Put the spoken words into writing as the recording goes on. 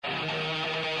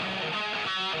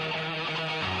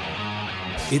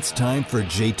It's time for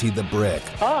JT the Brick.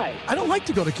 Hi. I don't like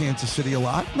to go to Kansas City a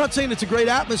lot. I'm not saying it's a great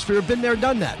atmosphere. I've been there,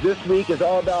 done that. This week is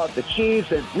all about the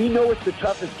Chiefs, and we know it's the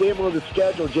toughest game on the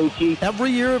schedule, JT. Every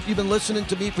year, if you've been listening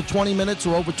to me for 20 minutes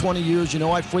or over 20 years, you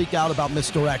know I freak out about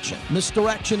misdirection.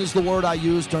 Misdirection is the word I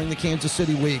use during the Kansas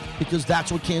City week because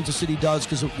that's what Kansas City does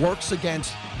because it works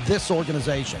against this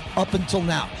organization up until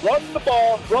now. Run the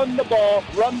ball, run the ball,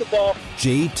 run the ball.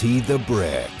 JT the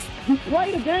Brick. You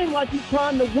play the game like you're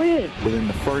trying to win. Within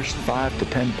the first 5 to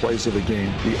 10 plays of the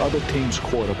game, the other team's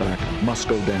quarterback must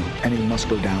go down, and he must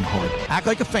go down hard. Act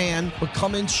like a fan, but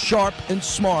come in sharp and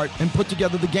smart and put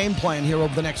together the game plan here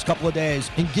over the next couple of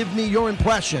days and give me your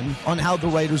impression on how the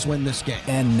Raiders win this game.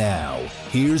 And now,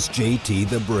 here's JT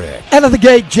the Brick. Out of the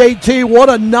gate, JT, what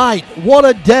a night, what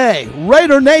a day.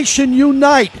 Raider Nation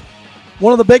unite.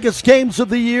 One of the biggest games of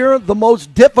the year, the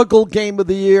most difficult game of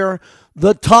the year.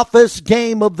 The toughest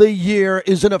game of the year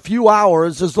is in a few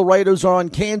hours as the Raiders are on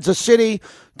Kansas City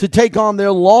to take on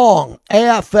their long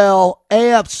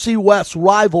AFL-AFC West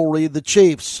rivalry, the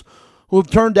Chiefs, who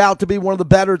have turned out to be one of the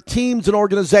better teams and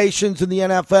organizations in the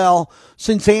NFL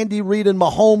since Andy Reid and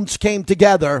Mahomes came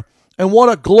together. And what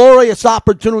a glorious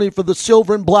opportunity for the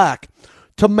Silver and Black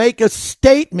to make a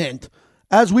statement,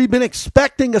 as we've been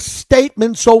expecting a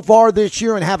statement so far this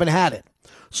year and haven't had it.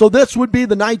 So this would be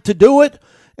the night to do it.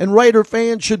 And Raider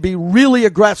fans should be really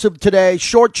aggressive today.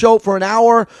 Short show for an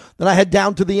hour. Then I head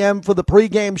down to the M for the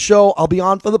pregame show. I'll be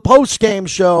on for the postgame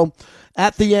show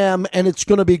at the M, and it's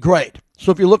going to be great.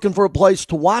 So if you're looking for a place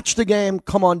to watch the game,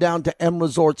 come on down to M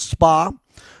Resort Spa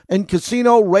and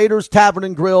Casino. Raiders Tavern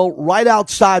and Grill. Right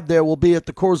outside there will be at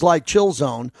the Coors Light Chill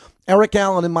Zone. Eric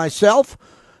Allen and myself.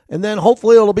 And then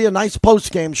hopefully it'll be a nice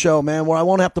postgame show, man, where I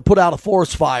won't have to put out a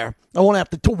forest fire. I won't have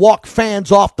to walk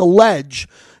fans off the ledge,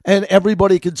 and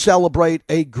everybody can celebrate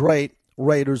a great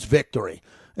Raiders victory.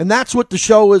 And that's what the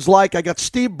show is like. I got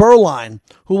Steve Berline,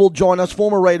 who will join us,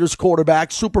 former Raiders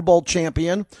quarterback, Super Bowl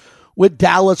champion with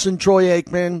Dallas and Troy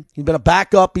Aikman. He's been a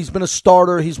backup. He's been a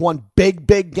starter. He's won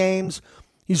big games.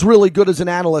 He's really good as an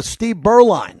analyst. Steve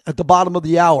Berline at the bottom of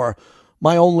the hour,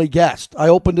 my only guest. I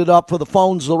opened it up for the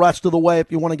phones the rest of the way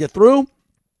if you want to get through.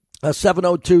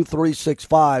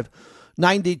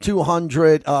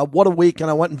 702-365-9200. What a week.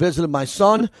 And I went and visited my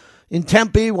son in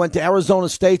Tempe, went to Arizona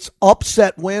State's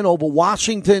upset win over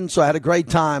Washington. So I had a great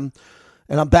time.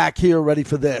 And I'm back here ready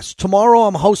for this. Tomorrow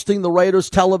I'm hosting the Raiders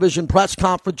television press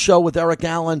conference show with Eric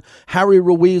Allen. Harry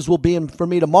Ruiz will be in for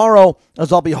me tomorrow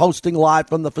as I'll be hosting live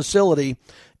from the facility.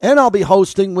 And I'll be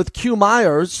hosting with Q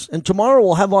Myers. And tomorrow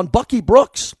we'll have on Bucky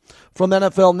Brooks from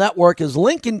NFL Network as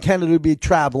Lincoln Kennedy will be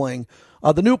traveling.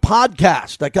 The new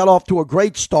podcast that got off to a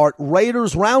great start,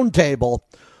 Raiders Roundtable,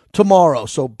 tomorrow.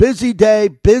 So busy day,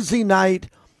 busy night,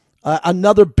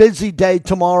 another busy day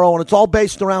tomorrow. And it's all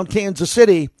based around Kansas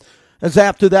City, as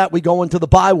after that we go into the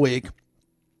bye week.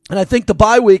 And I think the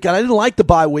bye week, and I didn't like the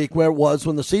bye week where it was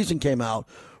when the season came out.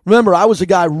 Remember, I was a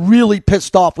guy really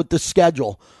pissed off with this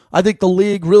schedule. I think the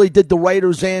league really did the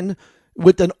Raiders in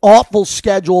with an awful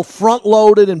schedule,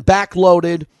 front-loaded and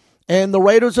back-loaded, and the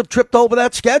Raiders have tripped over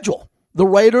that schedule. The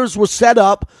Raiders were set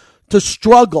up to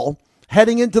struggle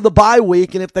heading into the bye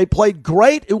week, and if they played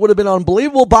great, it would have been an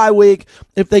unbelievable bye week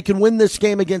if they can win this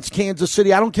game against Kansas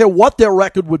City. I don't care what their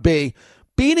record would be.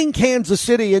 Beating Kansas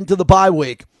City into the bye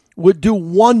week would do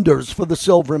wonders for the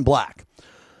Silver and Black.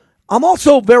 I'm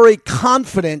also very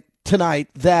confident tonight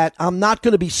that I'm not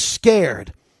going to be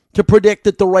scared to predict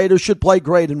that the Raiders should play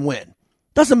great and win.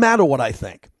 Doesn't matter what I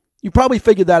think. You probably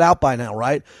figured that out by now,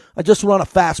 right? I just run a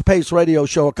fast-paced radio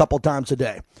show a couple times a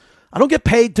day. I don't get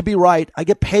paid to be right. I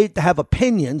get paid to have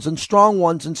opinions and strong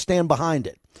ones and stand behind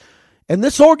it. And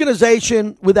this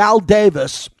organization with Al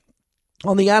Davis,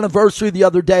 on the anniversary the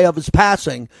other day of his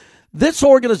passing, this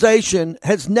organization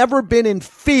has never been in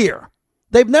fear.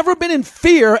 They've never been in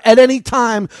fear at any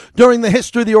time during the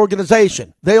history of the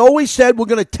organization. They always said, we're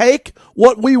going to take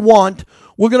what we want.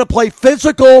 We're going to play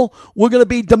physical. We're going to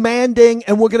be demanding,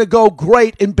 and we're going to go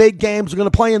great in big games. We're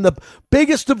going to play in the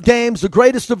biggest of games, the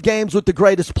greatest of games with the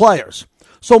greatest players.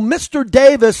 So Mr.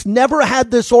 Davis never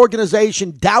had this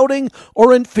organization doubting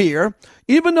or in fear,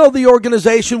 even though the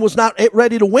organization was not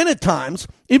ready to win at times,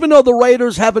 even though the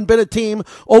Raiders haven't been a team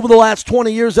over the last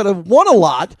 20 years that have won a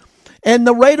lot. And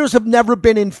the Raiders have never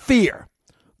been in fear.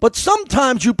 But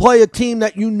sometimes you play a team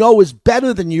that you know is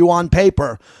better than you on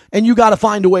paper, and you got to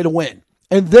find a way to win.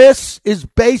 And this is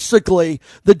basically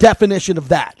the definition of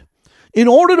that. In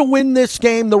order to win this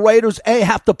game, the Raiders,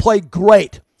 have to play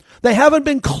great. They haven't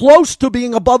been close to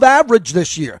being above average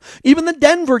this year. Even the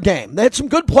Denver game, they had some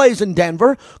good plays in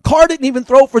Denver. Carr didn't even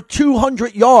throw for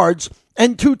 200 yards,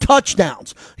 and 2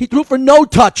 touchdowns. He threw for no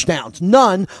touchdowns,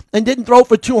 none, and didn't throw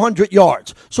for 200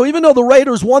 yards. So even though the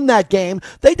Raiders won that game,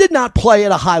 they did not play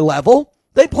at a high level.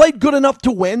 They played good enough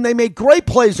to win. They made great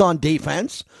plays on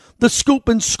defense. The scoop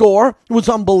and score was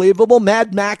unbelievable.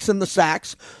 Mad Max and the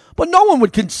sacks. But no one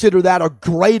would consider that or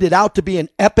grade it out to be an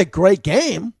epic, great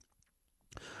game.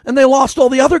 And they lost all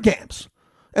the other games.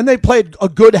 And they played a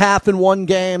good half in one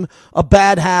game, a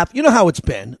bad half. You know how it's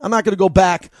been. I'm not going to go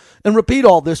back and repeat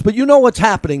all this, but you know what's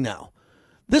happening now.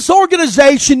 This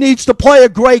organization needs to play a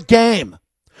great game.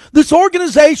 This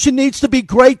organization needs to be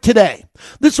great today.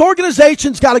 This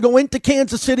organization's got to go into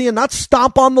Kansas City and not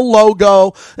stomp on the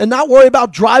logo and not worry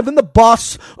about driving the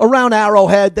bus around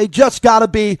Arrowhead. They just got to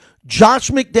be Josh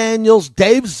McDaniels,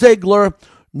 Dave Ziegler,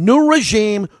 new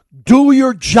regime, do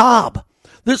your job.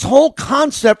 This whole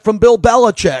concept from Bill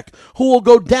Belichick, who will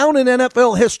go down in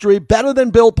NFL history better than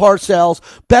Bill Parcells,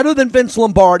 better than Vince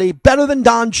Lombardi, better than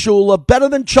Don Shula, better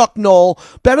than Chuck Noll,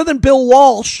 better than Bill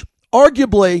Walsh.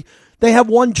 Arguably, they have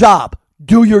one job.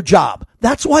 Do your job.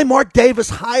 That's why Mark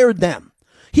Davis hired them.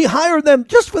 He hired them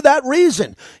just for that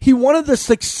reason. He wanted the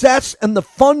success and the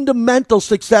fundamental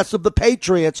success of the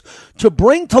Patriots to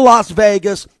bring to Las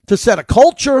Vegas to set a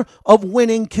culture of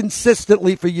winning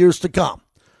consistently for years to come.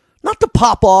 Not to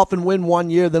pop off and win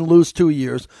 1 year, then lose 2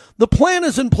 years. The plan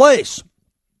is in place.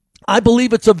 I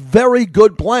believe it's a very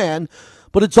good plan,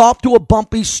 but it's off to a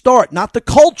bumpy start. Not the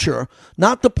culture,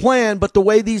 not the plan, but the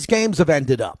way these games have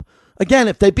ended up. Again,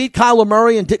 if they beat Kyler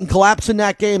Murray and didn't collapse in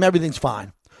that game, everything's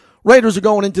fine. Raiders are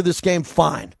going into this game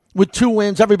fine. With 2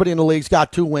 wins, everybody in the league's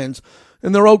got 2 wins,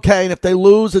 and they're okay. And if they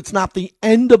lose, it's not the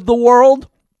end of the world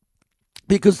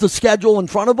because the schedule in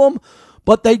front of them,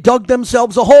 but they dug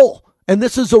themselves a hole. And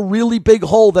this is a really big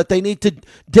hole that they need to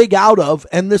dig out of.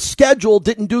 And the schedule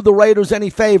didn't do the Raiders any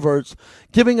favors,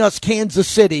 giving us Kansas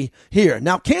City here.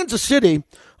 Now, Kansas City,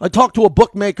 I talked to a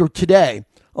bookmaker today.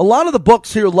 A lot of the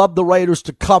books here love the Raiders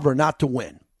to cover, not to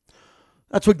win.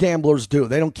 That's what gamblers do.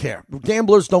 They don't care.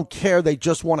 Gamblers don't care. They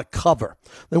just want to cover.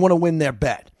 They want to win their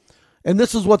bet. And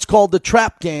this is what's called the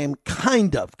trap game,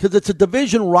 kind of, because it's a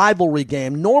division rivalry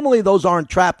game. Normally, those aren't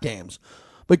trap games.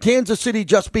 But Kansas City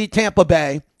just beat Tampa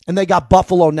Bay, and they got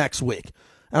Buffalo next week.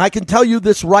 And I can tell you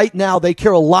this right now, they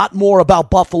care a lot more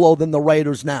about Buffalo than the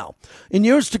Raiders now. In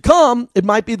years to come, it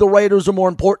might be the Raiders are more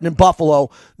important than Buffalo.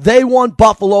 They want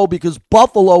Buffalo because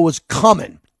Buffalo is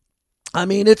coming. I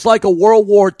mean, it's like a World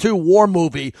War II war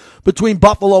movie between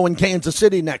Buffalo and Kansas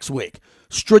City next week.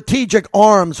 Strategic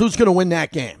arms, who's going to win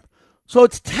that game? So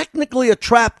it's technically a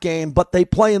trap game, but they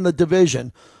play in the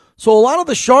division. So a lot of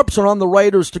the sharps are on the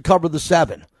Raiders to cover the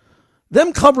 7.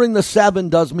 Them covering the 7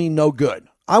 does me no good.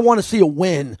 I want to see a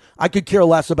win. I could care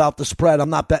less about the spread. I'm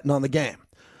not betting on the game.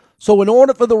 So in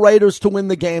order for the Raiders to win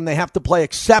the game, they have to play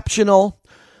exceptional.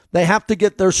 They have to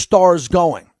get their stars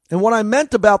going. And what I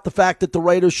meant about the fact that the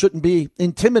Raiders shouldn't be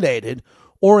intimidated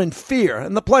or in fear,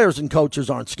 and the players and coaches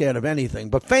aren't scared of anything,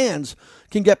 but fans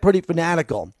can get pretty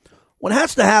fanatical. What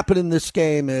has to happen in this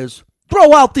game is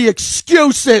throw out the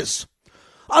excuses.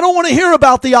 I don't want to hear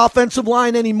about the offensive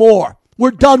line anymore. We're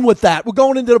done with that. We're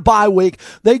going into the bye week.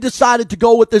 They decided to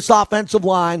go with this offensive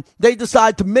line. They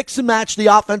decided to mix and match the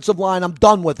offensive line. I'm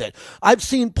done with it. I've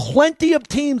seen plenty of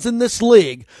teams in this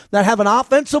league that have an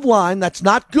offensive line that's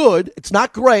not good, it's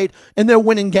not great, and they're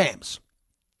winning games.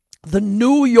 The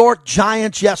New York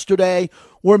Giants yesterday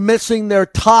were missing their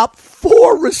top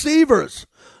 4 receivers.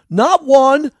 Not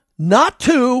 1, not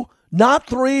 2, not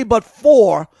 3, but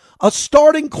 4. A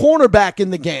starting cornerback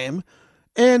in the game.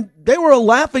 And they were a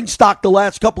laughingstock the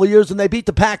last couple of years, and they beat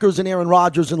the Packers and Aaron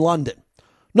Rodgers in London.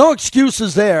 No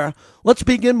excuses there. Let's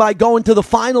begin by going to the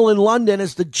final in London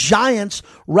as the Giants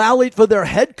rallied for their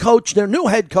head coach, their new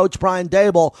head coach, Brian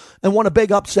Daboll, and won a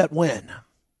big upset win.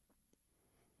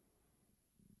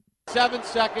 7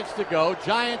 seconds to go.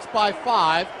 Giants by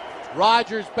 5.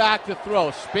 Rodgers back to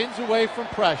throw. Spins away from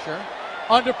pressure.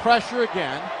 Under pressure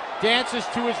again. Dances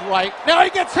to his right. Now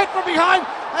he gets hit from behind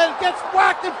and gets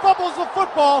whacked and fumbles the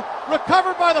football.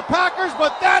 Recovered by the Packers,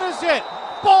 but that is it.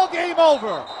 Ball game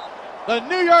over. The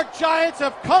New York Giants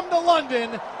have come to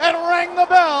London and rang the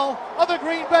bell of the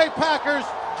Green Bay Packers,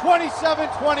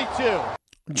 27-22.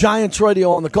 Giants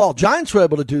radio on the call. Giants were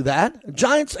able to do that.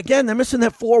 Giants, again, they're missing their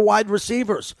 4 wide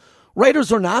receivers.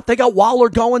 Raiders are not. They got Waller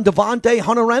going, Devontae,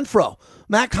 Hunter Renfrow,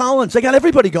 Matt Collins. They got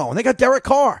everybody going. They got Derek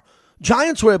Carr.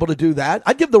 Giants were able to do that.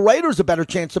 I'd give the Raiders a better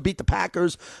chance to beat the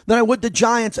Packers than I would the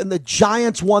Giants, and the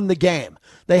Giants won the game.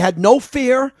 They had no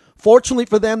fear. Fortunately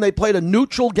for them, they played a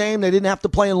neutral game. They didn't have to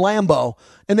play in Lambeau,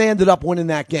 and they ended up winning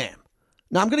that game.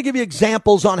 Now, I'm going to give you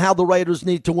examples on how the Raiders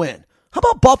need to win. How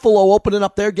about Buffalo opening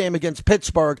up their game against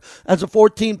Pittsburgh as a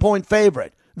 14-point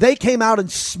favorite? They came out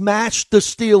and smashed the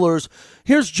Steelers.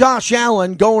 Here's Josh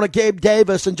Allen going to Gabe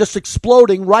Davis and just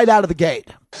exploding right out of the gate.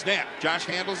 Snap. Josh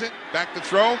handles it. Back to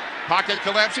throw. Pocket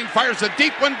collapsing. Fires a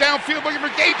deep one downfield looking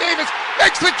for Gabe Davis.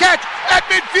 Makes the catch at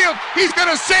midfield. He's going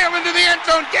to sail into the end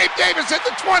zone. Gabe Davis at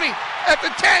the 20, at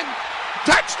the 10.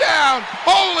 Touchdown.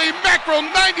 Holy mackerel,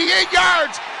 98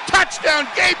 yards. Touchdown.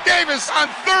 Gabe Davis on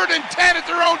 3rd and 10 at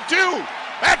their own 2.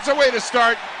 That's the way to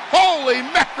start. Holy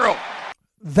mackerel.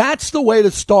 That's the way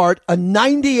to start a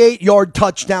 98-yard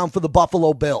touchdown for the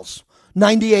Buffalo Bills.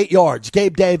 98 yards,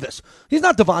 Gabe Davis. He's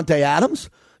not Devontae Adams.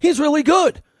 He's really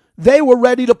good. They were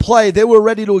ready to play. They were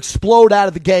ready to explode out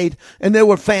of the gate, and they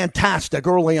were fantastic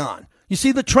early on. You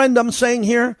see the trend I'm saying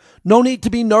here? No need to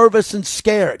be nervous and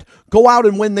scared. Go out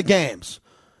and win the games.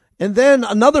 And then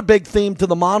another big theme to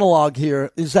the monologue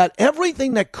here is that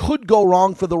everything that could go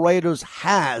wrong for the Raiders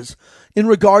has in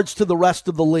regards to the rest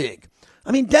of the league.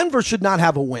 I mean, Denver should not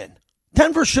have a win.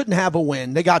 Denver shouldn't have a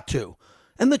win. They got 2.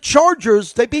 And the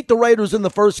Chargers, they beat the Raiders in the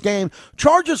first game.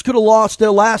 Chargers could have lost their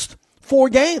last 4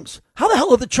 games. How the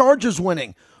hell are the Chargers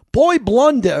winning? Boy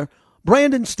blunder.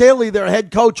 Brandon Staley, their head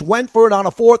coach, went for it on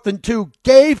a 4th and 2,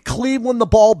 gave Cleveland the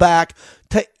ball back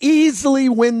to easily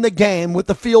win the game with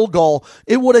the field goal.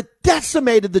 It would have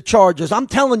decimated the Chargers. I'm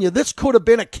telling you, this could have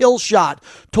been a kill shot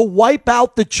to wipe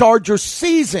out the Chargers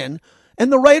season,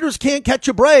 and the Raiders can't catch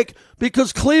a break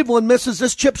because Cleveland misses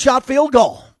this chip shot field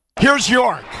goal. Here's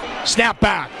York. Snap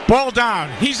back. Ball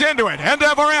down. He's into it. End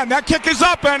over end. That kick is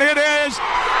up, and it is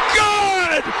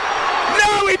good!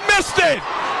 No, he missed it!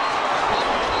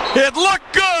 It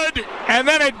looked good, and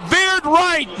then it veered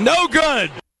right. No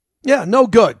good. Yeah, no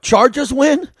good. Chargers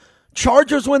win.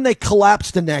 Chargers win. They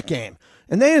collapsed in that game,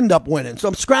 and they end up winning. So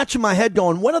I'm scratching my head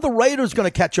going, when are the Raiders going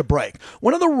to catch a break?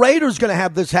 When are the Raiders going to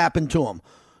have this happen to them?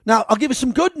 Now, I'll give you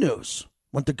some good news.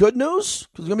 Want the good news?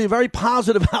 Because it's going to be a very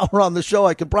positive hour on the show,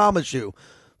 I can promise you.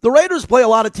 The Raiders play a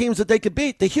lot of teams that they could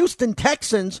beat. The Houston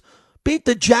Texans beat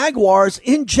the Jaguars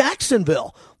in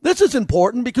Jacksonville. This is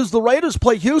important because the Raiders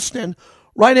play Houston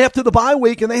right after the bye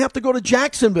week, and they have to go to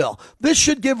Jacksonville. This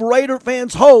should give Raider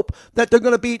fans hope that they're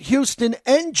going to beat Houston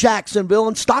and Jacksonville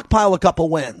and stockpile a couple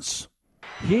wins.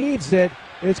 Heaves it.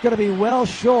 It's going to be well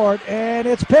short, and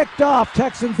it's picked off.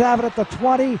 Texans have it at the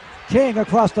 20. King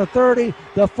across the 30,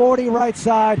 the 40 right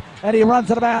side, and he runs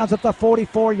out of bounds at the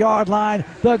 44-yard line.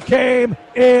 The game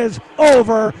is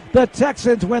over. The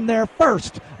Texans win their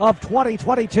first of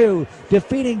 2022,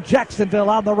 defeating Jacksonville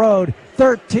on the road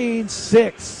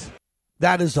 13-6.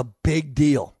 That is a big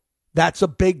deal. That's a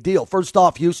big deal. First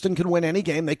off, Houston can win any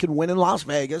game. They can win in Las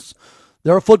Vegas.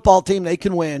 They're a football team. They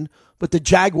can win. But the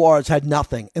Jaguars had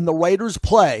nothing. And the Raiders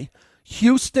play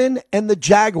Houston and the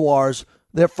Jaguars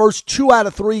their first 2 out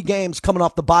of 3 games coming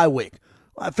off the bye week.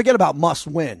 Forget about must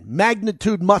win.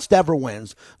 Magnitude must ever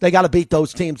wins. They got to beat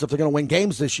those teams if they're going to win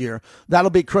games this year. That'll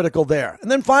be critical there.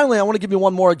 And then finally, I want to give you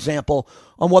one more example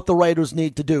on what the Raiders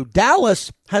need to do.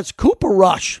 Dallas has Cooper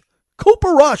Rush.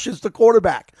 Cooper Rush is the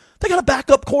quarterback. They got a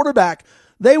backup quarterback.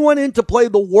 They went in to play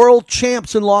the world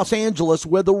champs in Los Angeles,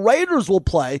 where the Raiders will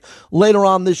play later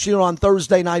on this year on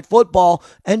Thursday Night Football.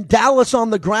 And Dallas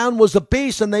on the ground was a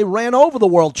beast, and they ran over the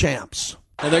world champs.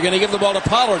 And they're going to give the ball to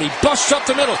Pollard. He busts up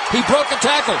the middle. He broke a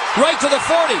tackle. Right to the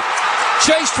 40.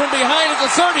 Chased from behind at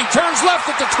the 30. Turns left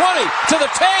at the 20. To the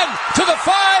 10. To the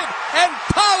 5. And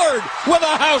Pollard with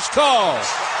a house call.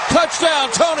 Touchdown,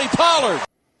 Tony Pollard.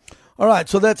 All right,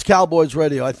 so that's Cowboys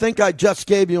Radio. I think I just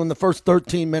gave you in the first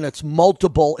 13 minutes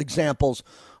multiple examples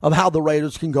of how the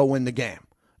Raiders can go win the game.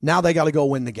 Now they got to go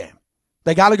win the game.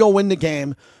 They got to go win the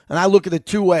game, and I look at it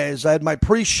 2 ways. I had my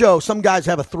pre-show. Some guys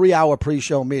have a 3-hour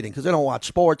pre-show meeting because they don't watch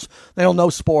sports. They don't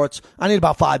know sports. I need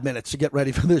about 5 minutes to get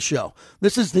ready for this show.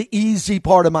 This is the easy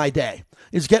part of my day,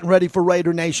 is getting ready for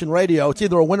Raider Nation Radio. It's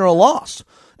either a win or a loss,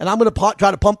 and I'm going to try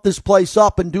to pump this place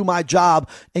up and do my job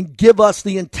and give us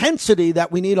the intensity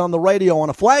that we need on the radio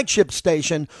on a flagship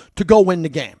station to go win the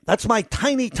game. That's my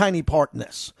tiny, tiny part in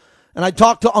this. And I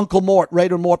talked to Uncle Mort,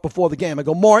 Raider Mort, before the game. I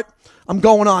go, Mort, I'm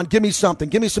going on. Give me something.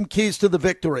 Give me some keys to the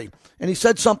victory. And he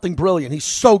said something brilliant. He's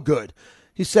so good.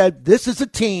 He said, this is a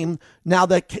team now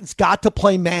that's got to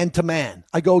play man-to-man.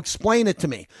 I go, explain it to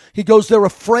me. He goes, they're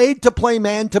afraid to play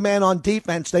man-to-man on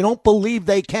defense. They don't believe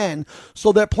they can.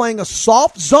 So they're playing a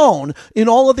soft zone in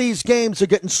all of these games. They're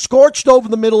getting scorched over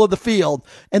the middle of the field,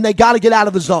 and they got to get out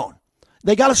of the zone.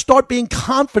 They got to start being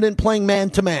confident playing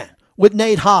man-to-man with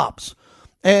Nate Hobbs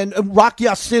and Rock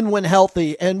Ya-Sin when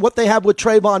healthy, and what they have with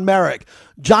Trayvon Merrick.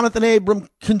 Jonathan Abram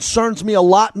concerns me a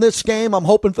lot in this game. I'm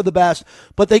hoping for the best,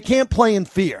 but they can't play in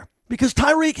fear because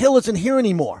Tyreek Hill isn't here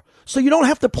anymore. So you don't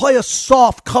have to play a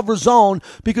soft cover zone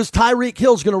because Tyreek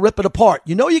Hill's going to rip it apart.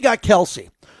 You know you got Kelsey.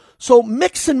 So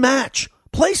mix and match.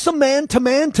 Play some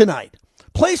man-to-man tonight.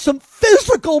 Play some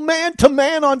physical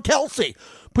man-to-man on Kelce.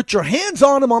 Put your hands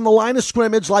on him on the line of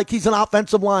scrimmage like he's an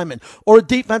offensive lineman or a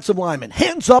defensive lineman.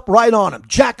 Hands up right on him.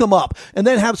 Jack him up. And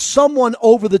then have someone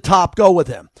over the top go with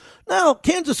him. Now,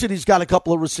 Kansas City's got a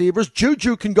couple of receivers.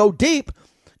 Juju can go deep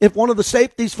if one of the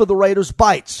safeties for the Raiders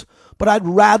bites. But I'd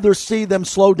rather see them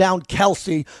slow down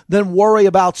Kelce than worry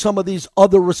about some of these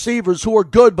other receivers who are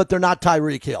good, but they're not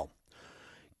Tyreek Hill.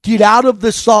 Get out of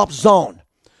this soft zone.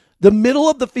 The middle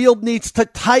of the field needs to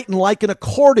tighten like an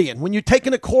accordion. When you take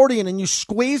an accordion and you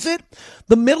squeeze it,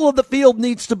 the middle of the field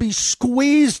needs to be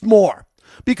squeezed more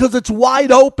because it's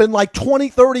wide open like 20,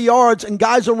 30 yards and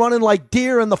guys are running like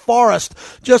deer in the forest,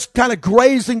 just kind of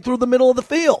grazing through the middle of the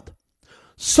field.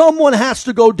 Someone has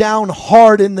to go down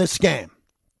hard in this game.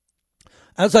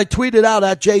 As I tweeted out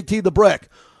at JT the Brick,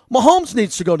 Mahomes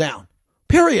needs to go down,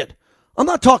 period. I'm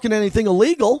not talking anything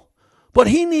illegal, but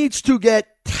he needs to get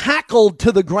tackled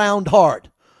to the ground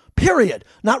hard, period.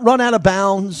 Not run out of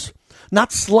bounds,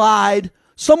 not slide.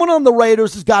 Someone on the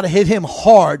Raiders has got to hit him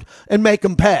hard and make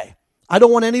him pay. I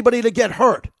don't want anybody to get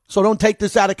hurt, so don't take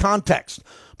this out of context.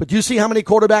 But do you see how many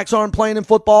quarterbacks aren't playing in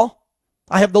football?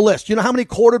 I have the list. You know how many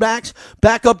quarterbacks,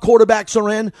 backup quarterbacks are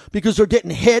in because they're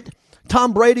getting hit?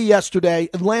 Tom Brady yesterday,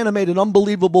 Atlanta made an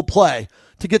unbelievable play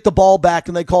to get the ball back,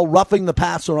 and they call roughing the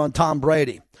passer on Tom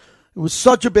Brady. It was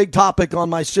such a big topic on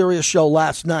my Sirius show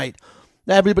last night.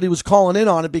 Everybody was calling in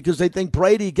on it because they think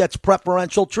Brady gets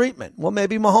preferential treatment. Well,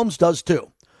 maybe Mahomes does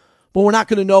too. But we're not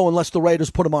going to know unless the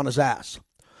Raiders put him on his ass.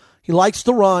 He likes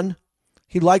to run.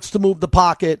 He likes to move the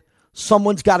pocket.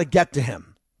 Someone's got to get to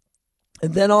him.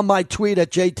 And then on my tweet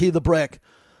at JT the Brick,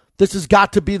 this has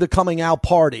got to be the coming out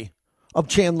party of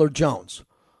Chandler Jones.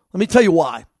 Let me tell you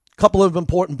why. A couple of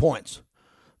important points.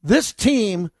 This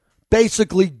team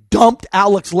basically dumped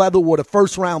Alex Leatherwood, a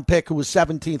first-round pick who was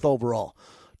 17th overall.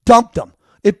 Dumped him.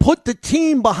 It put the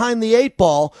team behind the 8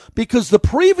 ball because the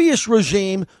previous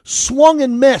regime swung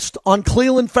and missed on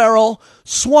Cleveland Farrell,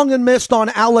 swung and missed on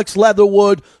Alex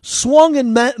Leatherwood, swung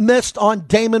and missed on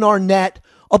Damon Arnett.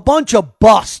 A bunch of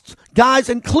busts. Guys,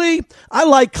 and Klee, I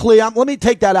like Klee. Let me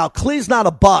take that out. Klee's not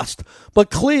a bust, but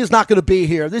Klee is not going to be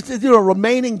here. This is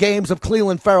remaining games of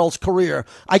Cleveland Farrell's career.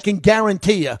 I can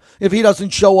guarantee you if he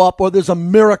doesn't show up or there's a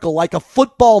miracle, like a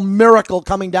football miracle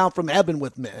coming down from heaven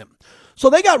with him. So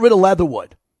they got rid of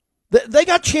Leatherwood. They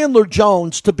got Chandler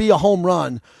Jones to be a home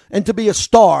run and to be a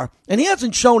star, and he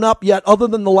hasn't shown up yet other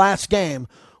than the last game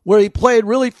where he played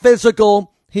really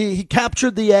physical. He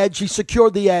captured the edge. He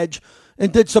secured the edge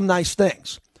and did some nice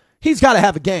things. He's got to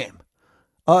have a game.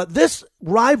 This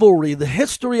rivalry, the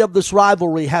history of this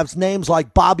rivalry has names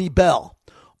like Bobby Bell,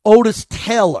 Otis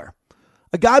Taylor,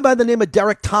 a guy by the name of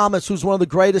Derek Thomas, who's one of the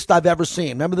greatest I've ever seen.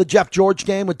 Remember the Jeff George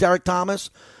game with Derek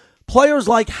Thomas? Players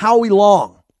like Howie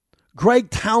Long, Greg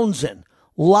Townsend,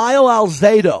 Lyle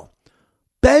Alzado,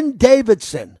 Ben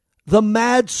Davidson, the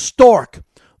Mad Stork,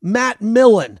 Matt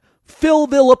Millen, Phil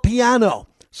Villapiano,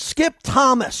 Skip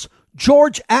Thomas,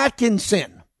 George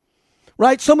Atkinson,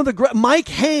 right? Some of the Mike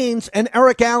Haynes and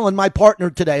Eric Allen, my partner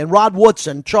today, and Rod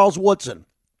Woodson, Charles Woodson.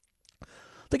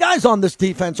 The guys on this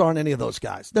defense aren't any of those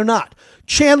guys. They're not.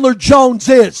 Chandler Jones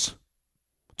is.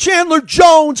 Chandler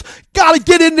Jones got to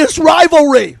get in this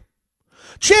rivalry.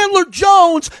 Chandler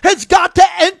Jones has got to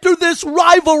enter this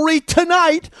rivalry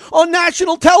tonight on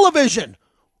national television.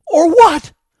 Or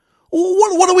what?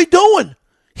 What are we doing?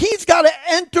 He's got to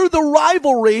enter the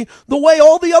rivalry the way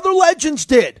all the other legends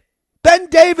did.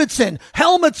 Ben Davidson,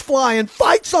 helmets flying,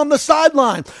 fights on the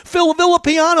sideline. Phil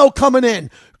Villapiano coming in,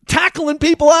 tackling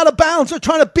people out of bounds. They're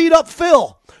trying to beat up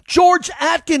Phil. George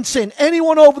Atkinson,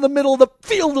 anyone over the middle of the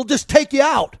field will just take you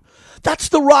out. That's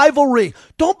the rivalry.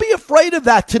 Don't be afraid of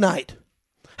that tonight.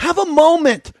 Have a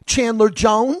moment, Chandler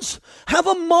Jones. Have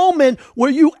a moment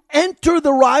where you enter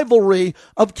the rivalry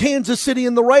of Kansas City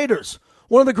and the Raiders,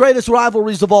 one of the greatest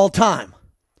rivalries of all time.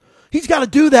 He's got to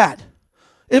do that.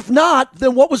 If not,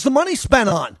 then what was the money spent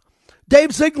on?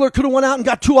 Dave Ziegler could have went out and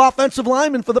got 2 offensive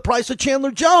linemen for the price of Chandler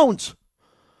Jones.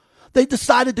 They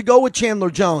decided to go with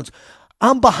Chandler Jones.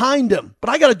 I'm behind him,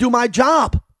 but I got to do my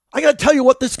job. I got to tell you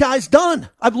what this guy's done.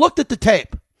 I've looked at the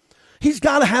tape. He's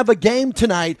got to have a game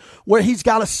tonight where he's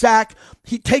got a sack.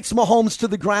 He takes Mahomes to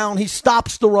the ground. He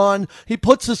stops the run. He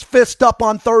puts his fist up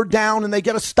on 3rd down, and they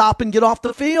get a stop and get off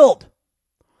the field.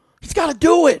 He's got to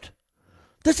do it.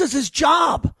 This is his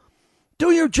job.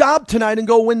 Do your job tonight and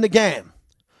go win the game.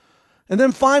 And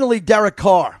then finally, Derek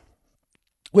Carr,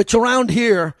 which around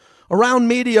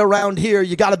media around here,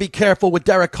 you got to be careful with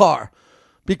Derek Carr.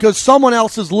 Because someone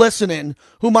else is listening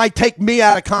who might take me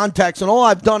out of context, and all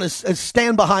I've done is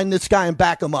stand behind this guy and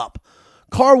back him up.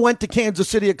 Carr went to Kansas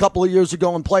City a couple of years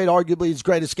ago and played arguably his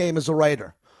greatest game as a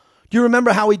Raider. Do you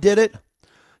remember how he did it?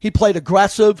 He played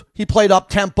aggressive. He played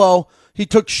up-tempo. He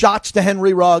took shots to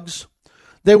Henry Ruggs.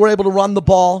 They were able to run the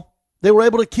ball. They were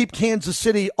able to keep Kansas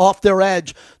City off their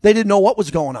edge. They didn't know what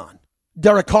was going on.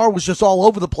 Derek Carr was just all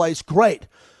over the place. Great.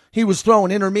 He was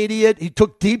throwing intermediate. He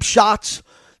took deep shots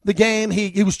the game.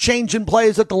 He was changing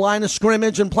plays at the line of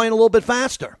scrimmage and playing a little bit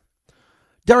faster.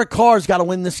 Derek Carr's got to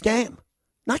win this game.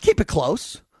 Not keep it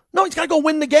close. No, he's got to go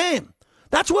win the game.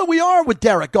 That's where we are with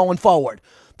Derek going forward.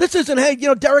 This isn't, hey,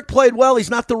 Derek played well. He's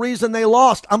not the reason they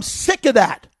lost. I'm sick of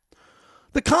that.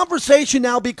 The conversation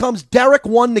now becomes Derek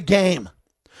won the game.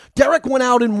 Derek went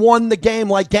out and won the game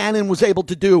like Gannon was able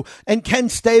to do, and Ken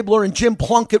Stabler and Jim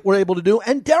Plunkett were able to do,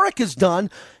 and Derek has done,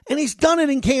 and he's done it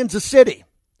in Kansas City.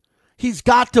 He's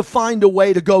got to find a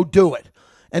way to go do it.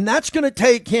 And that's going to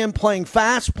take him playing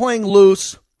fast, playing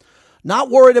loose, not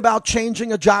worried about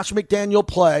changing a Josh McDaniel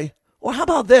play. Or how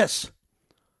about this?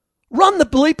 Run the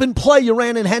bleeping play you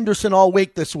ran in Henderson all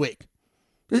week this week.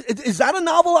 Is that a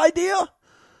novel idea?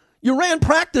 You ran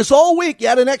practice all week. You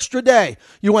had an extra day.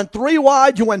 You went 3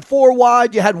 wide. You went 4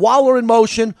 wide. You had Waller in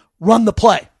motion. Run the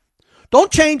play.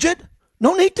 Don't change it.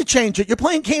 No need to change it. You're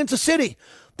playing Kansas City.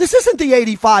 This isn't the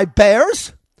 85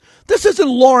 Bears. This isn't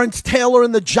Lawrence Taylor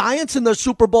and the Giants in their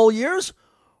Super Bowl years.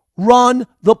 Run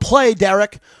the play,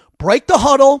 Derek. Break the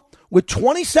huddle with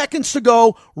 20 seconds to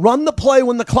go. Run the play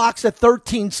when the clock's at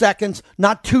 13 seconds,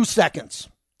 not 2 seconds.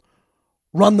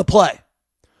 Run the play.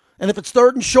 And if it's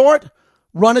 3rd and short,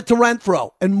 run it to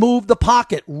Renfro and move the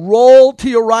pocket. Roll to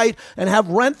your right and have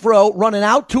Renfro running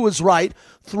out to his right.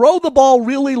 Throw the ball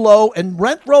really low, and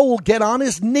Renfro will get on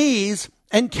his knees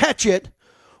and catch it,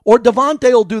 or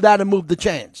Devontae will do that and move the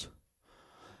chains.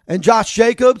 And Josh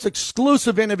Jacobs,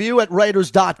 exclusive interview at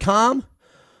Raiders.com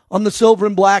on the Silver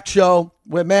and Black Show,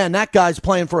 where, man, that guy's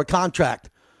playing for a contract,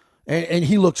 and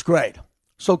he looks great.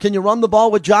 So can you run the ball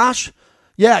with Josh?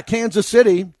 Yeah, Kansas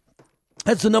City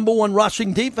has the number 1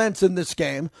 rushing defense in this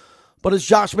game. But as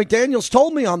Josh McDaniels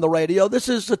told me on the radio, this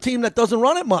is a team that doesn't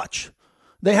run it much.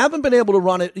 They haven't been able to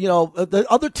run it. The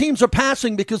other teams are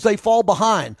passing because they fall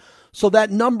behind. So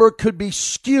that number could be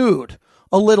skewed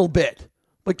a little bit.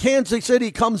 But Kansas City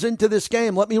comes into this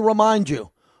game, let me remind you,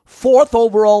 4th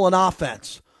overall in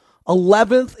offense,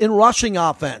 11th in rushing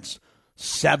offense,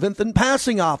 7th in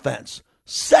passing offense,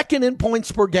 2nd in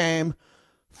points per game,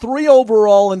 3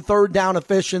 overall in third down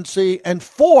efficiency, and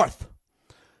 4th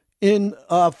in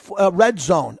red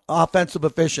zone offensive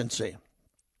efficiency.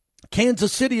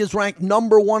 Kansas City is ranked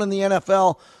number 1 in the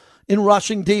NFL in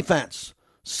rushing defense,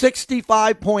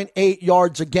 65.8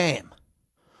 yards a game.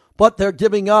 But they're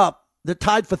giving up. They're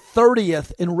tied for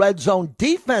 30th in red zone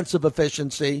defensive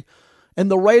efficiency,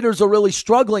 and the Raiders are really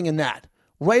struggling in that.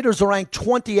 Raiders are ranked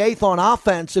 28th on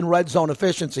offense in red zone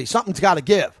efficiency. Something's got to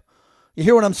give. You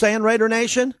hear what I'm saying, Raider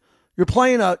Nation? You're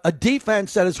playing a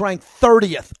defense that is ranked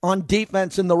 30th on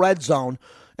defense in the red zone,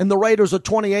 and the Raiders are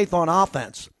 28th on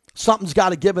offense. Something's got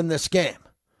to give in this game.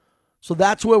 So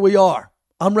that's where we are.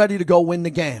 I'm ready to go win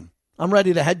the game. I'm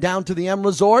ready to head down to the M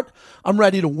Resort. I'm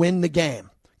ready to win the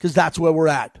game because that's where we're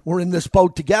at. We're in this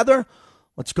boat together.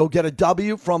 Let's go get a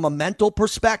W from a mental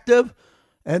perspective,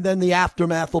 and then the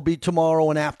aftermath will be tomorrow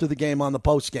and after the game on the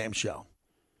postgame show.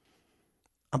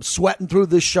 I'm sweating through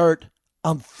this shirt.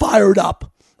 I'm fired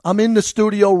up. I'm in the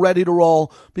studio ready to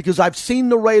roll because I've seen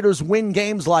the Raiders win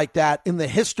games like that in the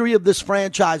history of this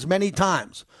franchise many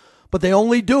times. But they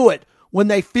only do it when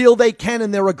they feel they can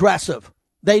and they're aggressive.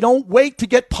 They don't wait to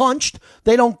get punched.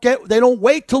 They don't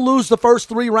wait to lose the first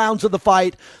 3 rounds of the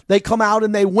fight. They come out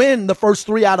and they win the first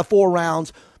 3 out of 4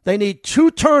 rounds. They need 2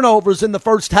 turnovers in the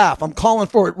first half. I'm calling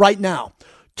for it right now.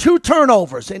 2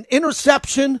 turnovers, an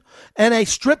interception and a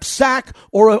strip sack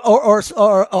or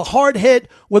a hard hit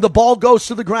where the ball goes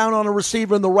to the ground on a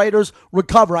receiver and the Raiders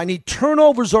recover. I need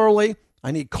turnovers early.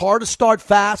 I need Carr to start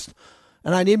fast.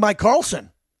 And I need Mike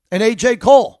Carlson and A.J.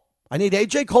 Cole. I need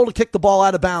A.J. Cole to kick the ball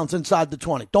out of bounds inside the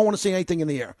 20. Don't want to see anything in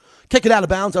the air. Kick it out of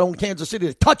bounds. I don't want Kansas City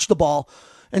to touch the ball.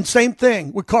 And same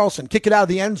thing with Carlson. Kick it out of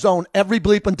the end zone every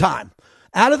bleeping time.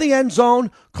 Out of the end zone,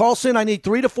 Carlson, I need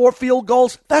 3 to 4 field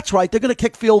goals. That's right. They're going to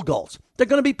kick field goals. They're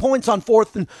going to be points on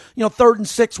 4th and 3rd and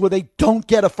 6 where they don't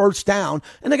get a first down,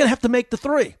 and they're going to have to make the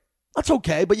 3. That's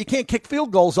okay, but you can't kick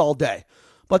field goals all day.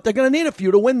 But they're going to need a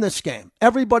few to win this game.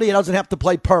 Everybody doesn't have to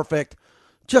play perfect.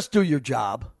 Just do your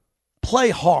job.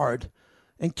 Play hard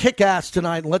and kick ass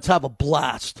tonight, and let's have a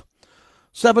blast.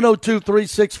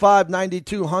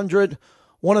 702-365-9200.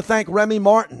 Want to thank Remy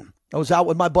Martin. I was out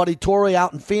with my buddy Tori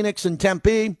out in Phoenix and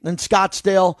Tempe and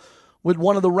Scottsdale with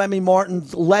one of the Remy Martin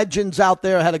legends out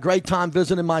there. I had a great time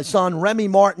visiting my son. Remy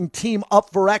Martin, Team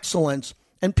Up for Excellence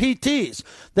And PTs,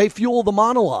 they fuel the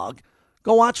monologue.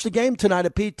 Go watch the game tonight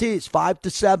at PTs, 5 to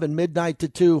 7, midnight to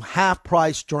 2,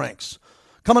 half-price drinks.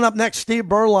 Coming up next, Steve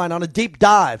Berline on a deep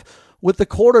dive with the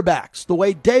quarterbacks, the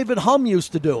way David Humm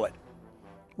used to do it.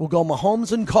 We'll go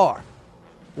Mahomes and Carr.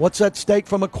 What's at stake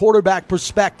from a quarterback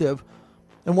perspective,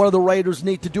 and what do the Raiders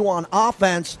need to do on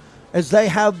offense as they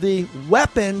have the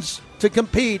weapons to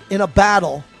compete in a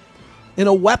battle, in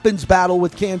a weapons battle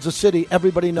with Kansas City?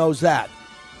 Everybody knows that.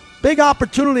 Big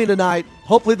opportunity tonight.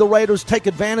 Hopefully the Raiders take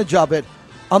advantage of it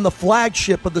on the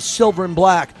flagship of the Silver and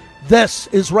Black. This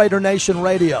is Raider Nation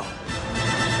Radio.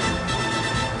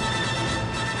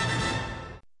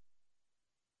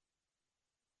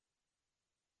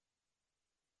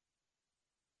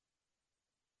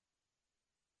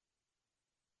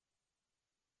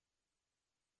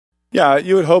 Yeah,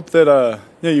 you would hope that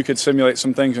you could simulate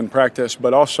some things in practice,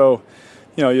 but also,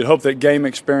 you'd hope that game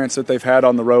experience that they've had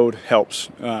on the road helps.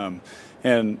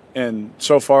 And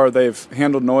so far they've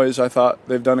handled noise. I thought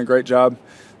they've done a great job.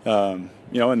 And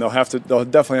they'll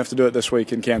definitely have to do it this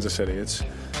week in Kansas City. It's,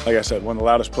 like I said, one of the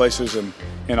loudest places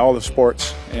in all the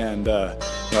sports, and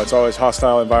it's always a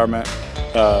hostile environment.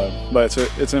 But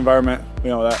it's an environment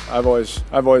that I've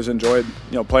always enjoyed.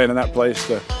 Playing in that place,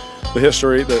 the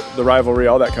history, the rivalry,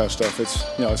 all that kind of stuff.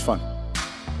 It's fun.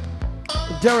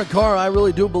 Derek Carr, I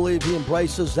really do believe he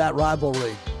embraces that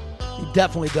rivalry. He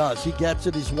definitely does. He gets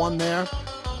it. He's won there.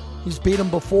 He's beat him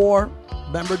before.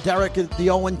 Remember Derek at the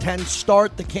 0-10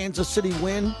 start, the Kansas City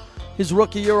win, his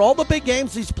rookie year, all the big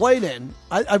games he's played in.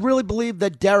 I really believe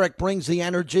that Derek brings the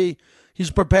energy. He's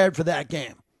prepared for that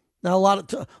game. Now,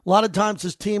 a lot of times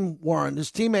his teammates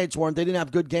weren't. They didn't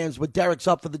have good games, but Derek's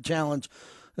up for the challenge.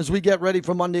 As we get ready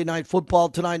for Monday Night Football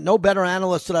tonight, no better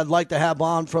analyst that I'd like to have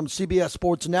on from CBS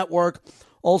Sports Network,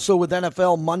 also with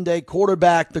NFL Monday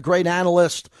quarterback, the great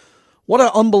analyst. What an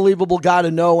unbelievable guy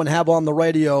to know and have on the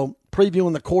radio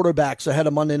previewing the quarterbacks ahead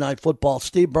of Monday Night Football.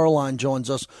 Steve Berline joins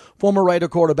us, former Raider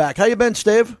quarterback. How you been,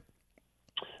 Steve?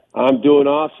 I'm doing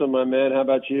awesome, my man. How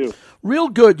about you? Real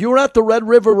good. You were at the Red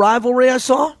River rivalry, I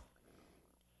saw?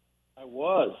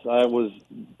 I was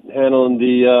handling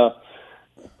the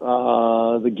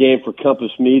game for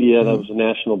Compass Media. That was a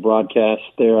national broadcast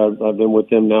there. I've been with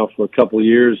them now for a couple of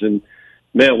years, and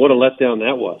man, what a letdown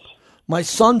that was. My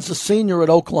son's a senior at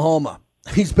Oklahoma.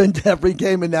 He's been to every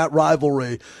game in that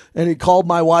rivalry, and he called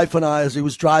my wife and I as he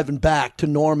was driving back to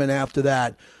Norman after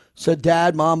that. Said,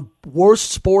 Dad, Mom,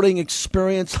 worst sporting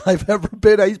experience I've ever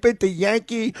been. He's been to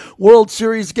Yankee World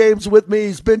Series games with me.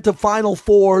 He's been to Final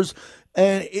Fours.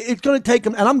 And it's going to take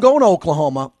him, and I'm going to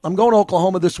Oklahoma. I'm going to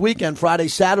Oklahoma this weekend, Friday,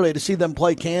 Saturday, to see them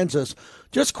play Kansas.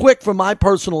 Just quick for my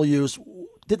personal use,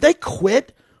 did they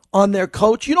quit on their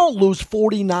coach? You don't lose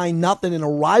 49-0 in a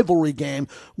rivalry game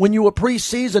when you were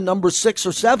preseason number 6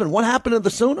 or 7. What happened to the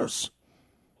Sooners?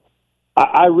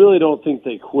 I really don't think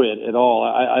they quit at all.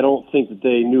 I don't think that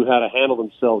they knew how to handle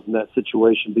themselves in that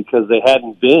situation because they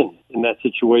hadn't been in that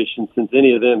situation since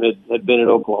any of them had been at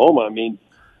Oklahoma. I mean,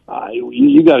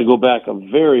 you got to go back a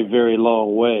very, very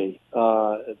long way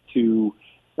and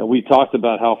we talked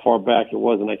about how far back it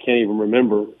was, and I can't even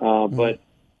remember. But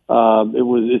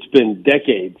it's been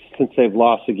decades since they've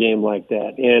lost a game like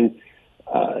that. And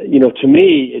to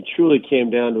me, it truly came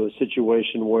down to a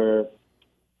situation where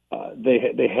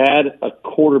they had a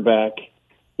quarterback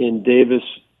in Davis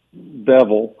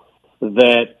Bevell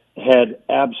that had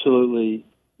absolutely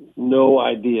no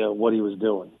idea what he was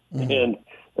doing, and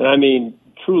I mean.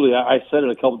 Truly, I said it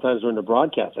a couple times during the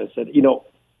broadcast. I said,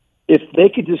 if they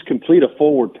could just complete a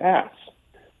forward pass,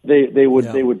 they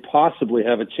would possibly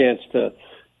have a chance to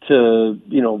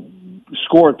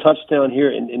score a touchdown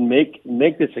here and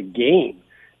make this a game.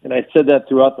 And I said that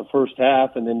throughout the first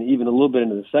half, and then even a little bit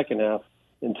into the second half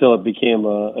until it became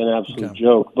an absolute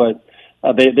joke. But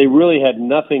they really had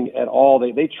nothing at all.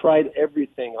 They tried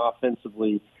everything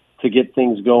offensively to get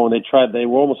things going. They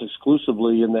were almost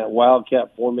exclusively in that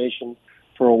wildcat formation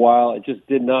for a while. It just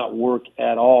did not work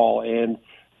at all, and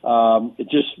it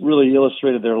just really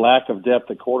illustrated their lack of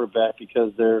depth at quarterback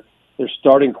because their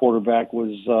starting quarterback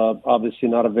was obviously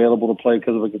not available to play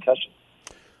because of a concussion.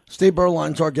 Steve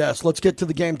Berline's our guest. Let's get to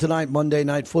the game tonight, Monday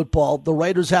Night Football. The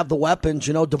Raiders have the weapons.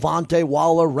 Devontae,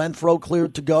 Waller, Renfro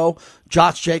cleared to go.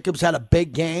 Josh Jacobs had a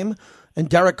big game. And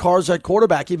Derek Carr's at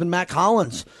quarterback. Even Mac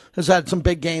Hollins has had some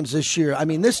big games this year. I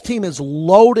mean, this team is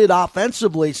loaded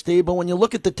offensively, Steve, but when you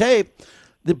look at the tape,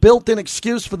 the built-in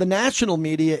excuse for the national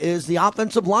media is the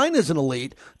offensive line isn't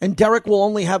elite, and Derek will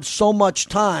only have so much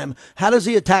time. How does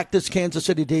he attack this Kansas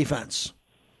City defense?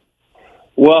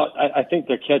 Well, I think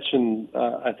they're catching.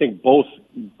 I think both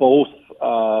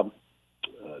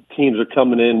teams are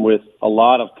coming in with a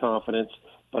lot of confidence.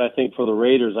 But I think for the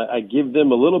Raiders, I give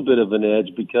them a little bit of an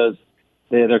edge because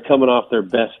they're coming off their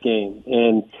best game.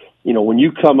 And, you know, when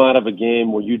you come out of a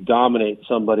game where you dominate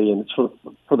somebody, and it's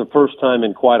for the first time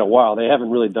in quite a while, they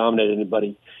haven't really dominated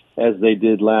anybody as they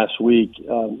did last week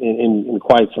in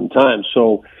quite some time.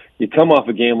 So you come off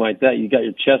a game like that, you got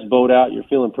your chest bowed out, you're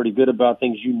feeling pretty good about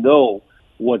things. You know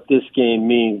what this game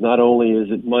means. Not only is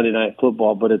it Monday Night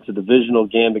Football, but it's a divisional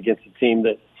game against a team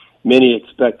that many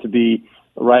expect to be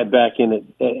right back in it,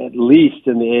 at least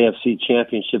in the AFC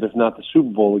Championship, if not the Super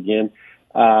Bowl again.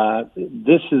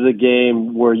 This is a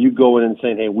game where you go in and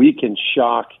say, hey, we can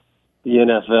shock the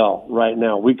NFL right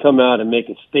now. We come out and make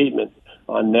a statement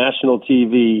on national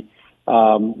TV.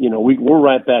 We're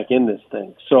right back in this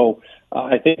thing. So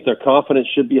I think their confidence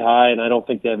should be high, and I don't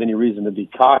think they have any reason to be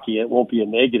cocky. It won't be a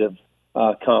negative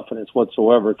confidence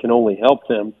whatsoever. It can only help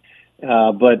them.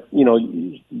 But, you know,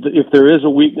 if there is a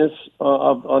weakness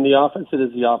on the offense, it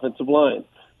is the offensive line,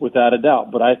 without a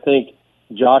doubt. But I think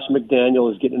Josh McDaniel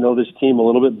is getting to know this team a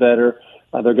little bit better.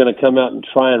 They're going to come out and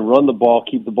try and run the ball,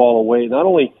 keep the ball away, not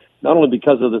only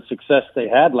because of the success they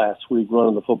had last week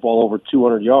running the football over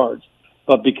 200 yards,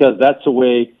 but because that's the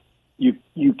way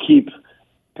you keep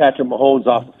Patrick Mahomes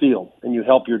off the field, and you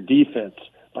help your defense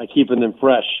by keeping them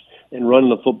fresh and running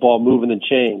the football, moving the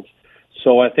chains.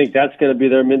 So I think that's going to be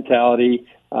their mentality.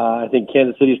 I think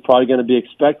Kansas City is probably going to be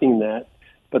expecting that,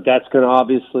 but that's going to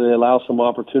obviously allow some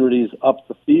opportunities up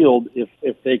the field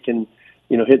if they can,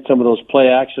 you know, hit some of those play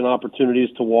action opportunities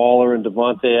to Waller and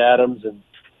Devontae Adams and,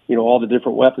 you know, all the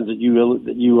different weapons that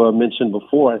you mentioned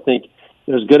before. I think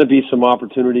there's going to be some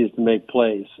opportunities to make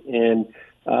plays, and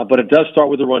but it does start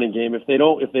with the running game. If they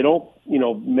don't, you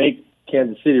know, make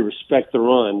Kansas City respect the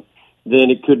run,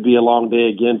 then it could be a long day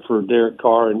again for Derek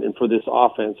Carr and for this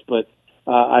offense. But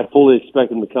I fully expect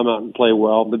them to come out and play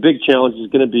well. The big challenge is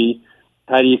going to be,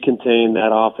 how do you contain that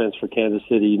offense for Kansas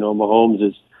City? You know, Mahomes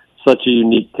is such a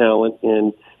unique talent,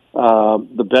 and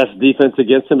the best defense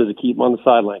against him is to keep him on the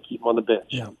sideline, keep him on the bench.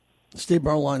 Yeah. Steve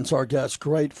Beuerlein's our guest.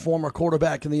 Great former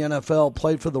quarterback in the NFL,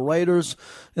 played for the Raiders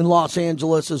in Los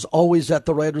Angeles, is always at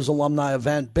the Raiders alumni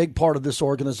event, big part of this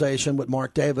organization with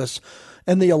Mark Davis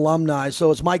and the alumni. So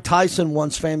as Mike Tyson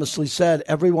once famously said,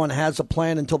 everyone has a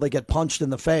plan until they get punched in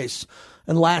the face.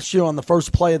 And last year on the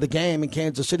first play of the game in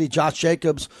Kansas City, Josh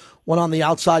Jacobs went on the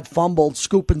outside, fumbled,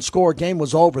 scoop and score. Game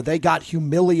was over. They got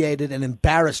humiliated and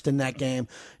embarrassed in that game.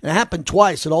 And it happened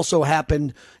twice. It also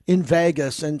happened in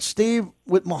Vegas. And Steve,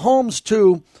 with Mahomes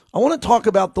too, I want to talk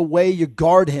about the way you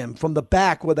guard him from the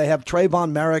back, where they have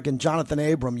Trayvon Merrick and Jonathan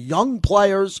Abram, young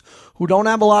players who don't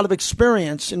have a lot of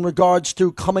experience in regards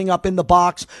to coming up in the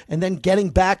box and then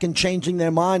getting back and changing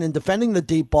their mind and defending the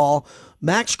deep ball.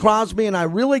 Max Crosby and I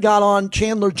really got on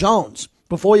Chandler Jones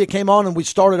before you came on and we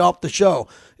started off the show.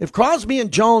 If Crosby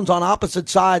and Jones on opposite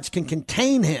sides can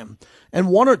contain him and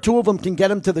one or two of them can get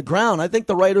him to the ground, I think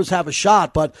the Raiders have a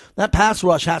shot, but that pass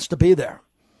rush has to be there.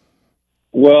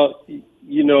 Well,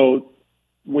 you know,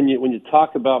 when you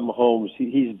talk about Mahomes,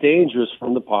 he's dangerous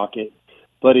from the pocket,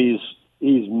 but he's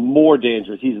more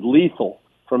dangerous. He's lethal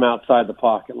from outside the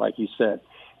pocket, like you said.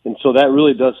 And so that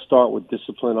really does start with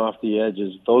discipline off the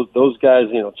edges. Those guys,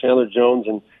 you know, Chandler Jones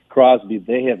and Crosby,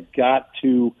 they have got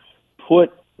to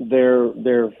put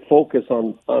their focus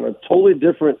on a totally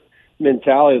different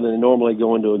mentality than they normally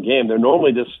go into a game. They're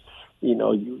normally just, you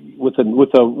know, with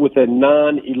a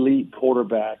non-elite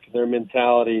quarterback, their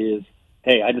mentality is,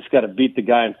 hey, I just got to beat the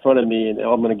guy in front of me, and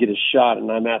I'm going to get a shot,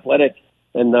 and I'm athletic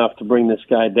enough to bring this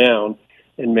guy down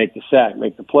and make the sack,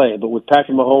 make the play. But with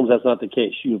Patrick Mahomes, that's not the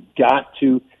case. You've got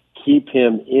to keep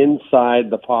him inside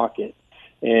the pocket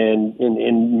and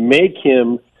make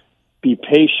him be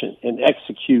patient and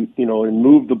execute, you know, and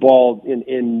move the ball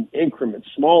in increments,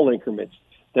 small increments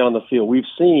down the field. We've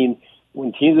seen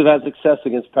when teams have had success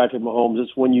against Patrick Mahomes,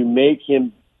 it's when you make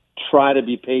him try to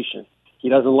be patient. He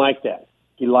doesn't like that.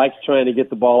 He likes trying to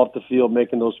get the ball up the field,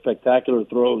 making those spectacular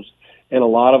throws, and a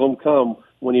lot of them come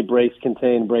when he breaks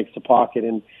the pocket.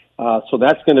 And so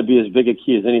that's going to be as big a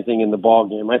key as anything in the ball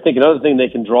game. I think another thing they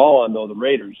can draw on, though, the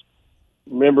Raiders.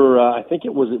 Remember, I think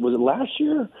it was last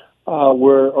year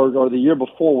or the year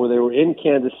before where they were in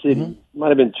Kansas City. Mm-hmm. Might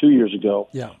have been 2 years ago.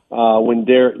 Yeah. When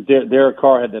Derek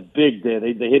Carr had that big day.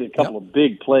 They hit a couple of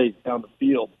big plays down the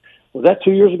field. Was that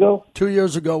 2 years ago? 2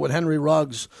 years ago with Henry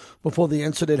Ruggs before the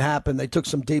incident happened. They took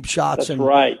some deep shots and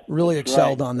really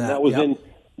excelled on that. And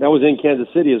that was in Kansas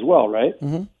City as well, right?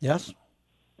 Mm-hmm. Yes.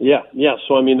 Yeah.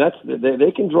 So I mean,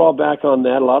 they can draw back on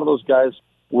that. A lot of those guys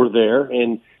were there,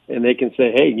 and they can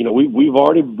say, hey, you know, we've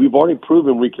already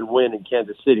proven we can win in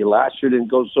Kansas City. Last year didn't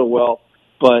go so well,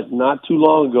 but not too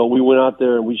long ago we went out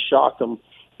there and we shocked them,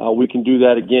 we can do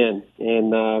that again.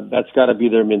 And that's got to be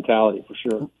their mentality for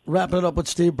sure. Wrapping it up with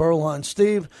Steve Beuerlein.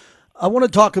 Steve, I want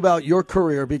to talk about your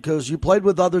career because you played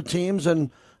with other teams, and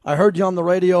I heard you on the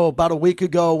radio about a week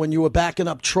ago when you were backing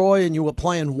up Troy and you were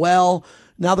playing well.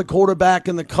 Now the quarterback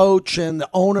and the coach and the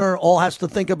owner all has to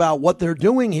think about what they're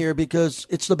doing here because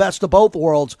it's the best of both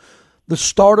worlds. The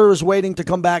starter is waiting to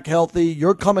come back healthy.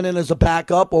 You're coming in as a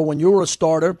backup, or when you were a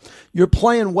starter, you're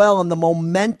playing well and the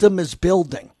momentum is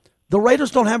building. The Raiders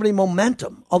don't have any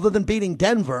momentum other than beating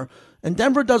Denver, and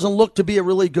Denver doesn't look to be a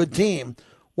really good team.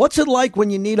 What's it like when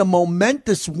you need a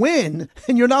momentous win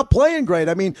and you're not playing great?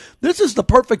 I mean, this is the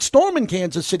perfect storm in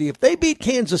Kansas City. If they beat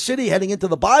Kansas City heading into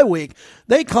the bye week,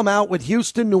 they come out with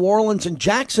Houston, New Orleans, and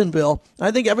Jacksonville.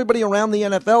 I think everybody around the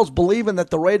NFL is believing that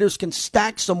the Raiders can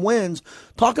stack some wins.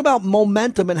 Talk about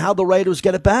momentum and how the Raiders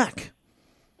get it back.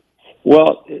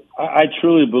 Well, I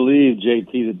truly believe,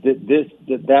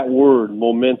 JT, that word,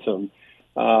 momentum,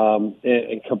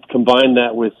 and combine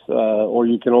that with, or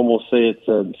you can almost say it's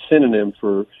a synonym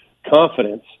for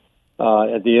confidence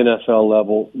at the NFL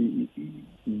level.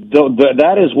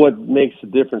 That is what makes the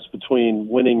difference between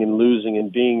winning and losing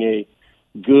and being a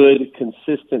good,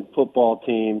 consistent football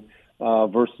team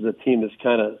versus a team that's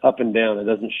kind of up and down. It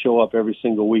doesn't show up every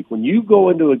single week. When you go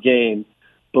into a game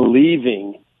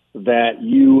believing that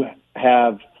you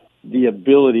have the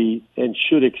ability and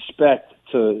should expect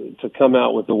to come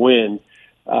out with a win,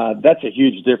 that's a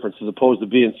huge difference as opposed to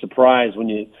being surprised when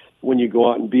you go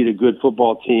out and beat a good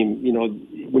football team. You know,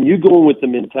 when you go in with the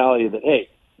mentality that, hey,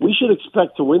 we should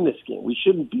expect to win this game. We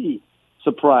shouldn't be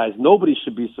surprised. Nobody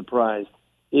should be surprised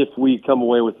if we come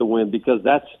away with the win because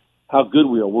that's how good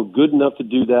we are. We're good enough to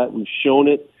do that. We've shown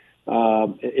it.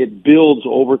 It builds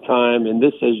over time. And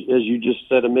this, as you just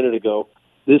said a minute ago,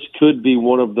 this could be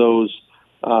one of those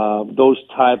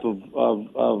type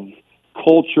of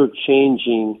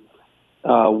culture-changing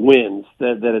wins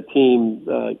that a team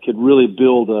could really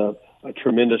build a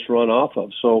tremendous run off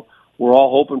of. So we're all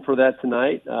hoping for that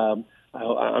tonight.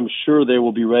 I'm sure they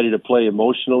will be ready to play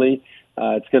emotionally.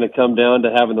 It's going to come down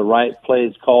to having the right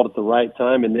plays called at the right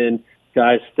time, and then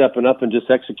guys stepping up and just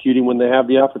executing when they have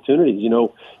the opportunities. You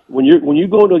know, when you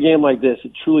go into a game like this,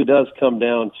 it truly does come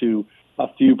down to a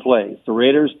few plays. The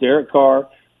Raiders, Derek Carr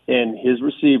and his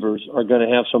receivers are going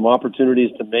to have some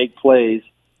opportunities to make plays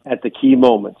at the key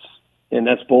moments. And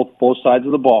that's both sides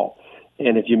of the ball.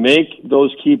 And if you make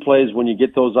those key plays when you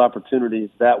get those opportunities,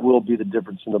 that will be the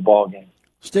difference in the ball game.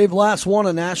 Steve, last one,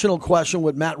 a national question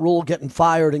with Matt Rule getting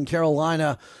fired in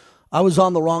Carolina. I was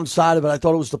on the wrong side of it. I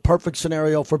thought it was the perfect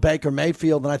scenario for Baker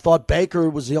Mayfield, and I thought Baker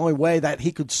was the only way that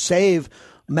he could save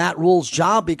Matt Rule's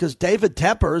job because David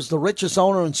Tepper is the richest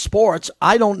owner in sports.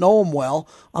 I don't know him well.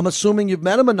 I'm assuming you've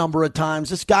met him a number of times.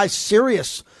 This guy's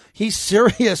serious. He's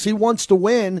serious. He wants to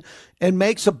win and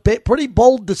makes a pretty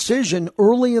bold decision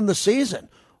early in the season.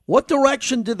 What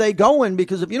direction did they go in?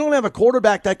 Because if you don't have a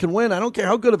quarterback that can win, I don't care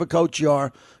how good of a coach you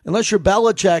are, unless you're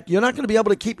Belichick, you're not going to be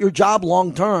able to keep your job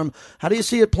long term. How do you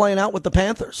see it playing out with the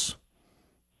Panthers?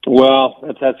 Well,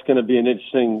 that's going to be an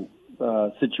interesting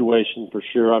situation for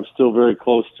sure. I'm still very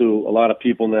close to a lot of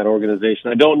people in that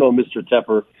organization. I don't know Mr.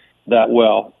 Tepper that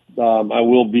well. I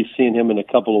will be seeing him in a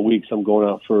couple of weeks. I'm going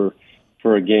out for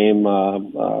a game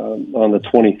on the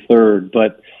 23rd.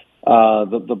 But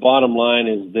the bottom line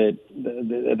is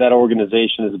that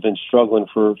organization has been struggling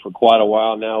for quite a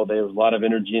while now. There's a lot of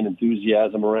energy and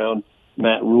enthusiasm around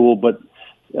Matt Rule, but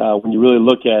when you really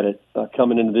look at it,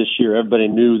 coming into this year, everybody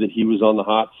knew that he was on the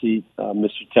hot seat.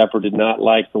 Mr. Tepper did not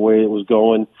like the way it was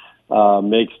going,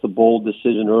 makes the bold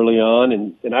decision early on.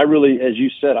 And I really, as you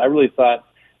said, I really thought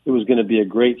it was going to be a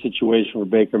great situation for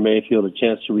Baker Mayfield, a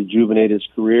chance to rejuvenate his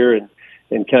career and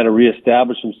kind of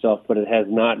reestablish himself, but it has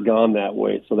not gone that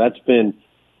way. So that's been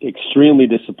extremely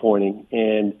disappointing.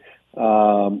 And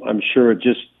I'm sure it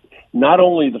just, not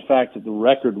only the fact that the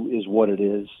record is what it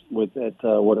is with at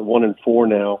 1-4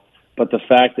 now, but the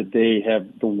fact that they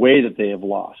have the way that they have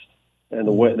lost and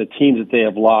the way the teams that they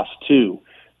have lost to,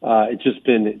 it's just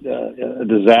been a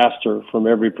disaster from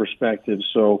every perspective.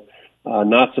 So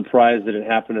not surprised that it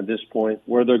happened at this point.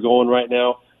 Where they're going right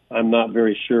now, I'm not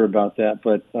very sure about that,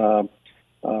 but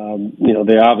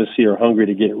they obviously are hungry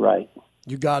to get it right.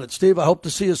 You got it. Steve, I hope to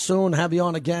see you soon, have you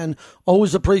on again.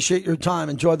 Always appreciate your time.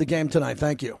 Enjoy the game tonight.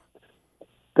 Thank you.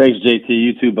 Thanks, JT.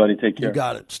 You too, buddy. Take care. You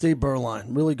got it. Steve Beuerlein.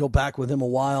 Really go back with him a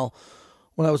while.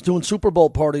 When I was doing Super Bowl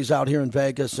parties out here in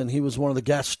Vegas, and he was one of the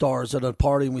guest stars at a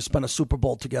party, and we spent a Super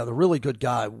Bowl together. Really good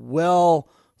guy. Well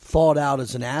thought out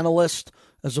as an analyst,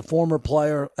 as a former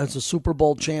player, as a Super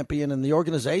Bowl champion, and the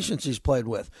organizations he's played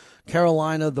with.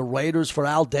 Carolina, the Raiders for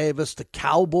Al Davis, the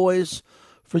Cowboys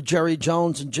for Jerry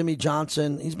Jones and Jimmy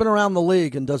Johnson. He's been around the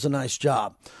league and does a nice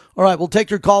job. All right, we'll take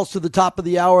your calls to the top of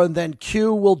the hour, and then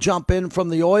Q will jump in from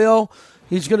the Oyo.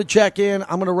 He's going to check in.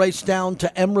 I'm going to race down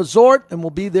to M Resort, and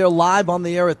we'll be there live on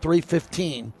the air at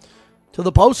 3:15. Till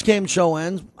the post-game show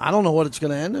ends, I don't know what it's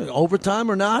going to end, overtime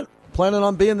or not. Planning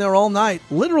on being there all night,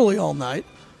 literally all night,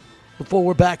 before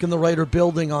we're back in the Raider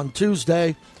building on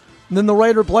Tuesday. And then the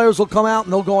Raider players will come out,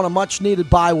 and they'll go on a much-needed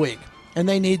bye week, and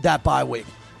they need that bye week.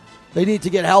 They need to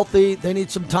get healthy. They need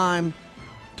some time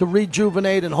to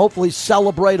rejuvenate and hopefully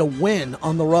celebrate a win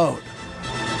on the road.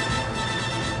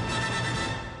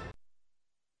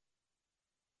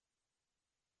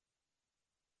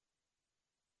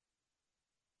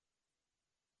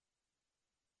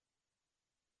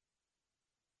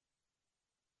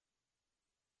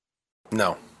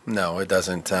 No, it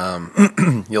doesn't.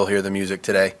 You'll hear the music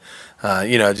today.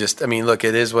 Look,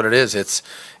 it is what it is. It's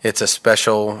a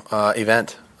special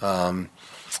event.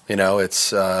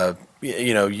 It's at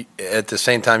the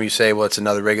same time you say, well, it's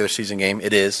another regular season game.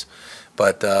 It is,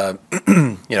 but I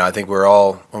think when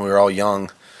we were all young,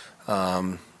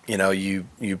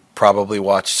 you probably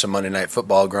watched some Monday Night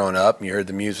Football growing up. You heard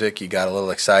the music, you got a little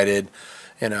excited.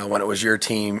 When it was your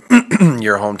team,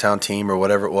 your hometown team or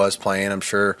whatever it was playing, I'm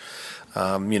sure.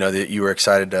 That you were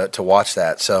excited to watch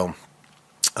that. So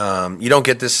you don't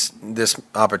get this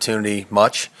opportunity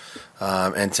much,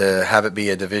 and to have it be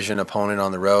a division opponent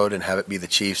on the road and have it be the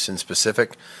Chiefs in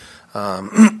specific,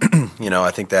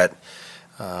 I think that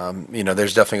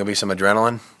there's definitely going to be some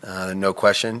adrenaline, no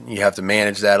question. You have to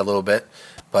manage that a little bit,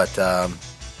 but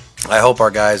I hope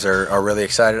our guys are really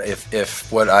excited.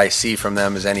 If what I see from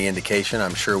them is any indication,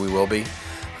 I'm sure we will be.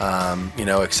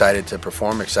 Excited to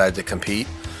perform, excited to compete.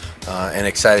 And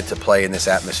excited to play in this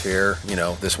atmosphere,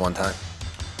 this one time.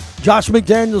 Josh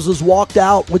McDaniels has walked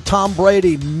out with Tom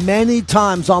Brady many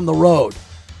times on the road.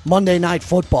 Monday Night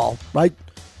Football, right?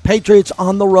 Patriots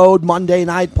on the road Monday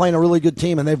night playing a really good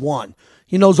team, and they've won.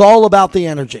 He knows all about the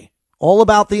energy, all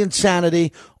about the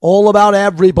insanity, all about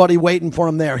everybody waiting for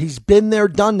him there. He's been there,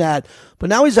 done that, but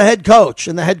now he's a head coach,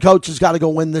 and the head coach has got to go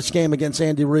win this game against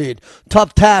Andy Reid.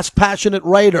 Tough task, passionate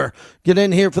Raider. Get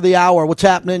in here for the hour. What's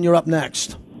happening? You're up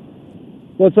next.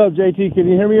 What's up, JT? Can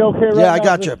you hear me okay right now? Yeah, I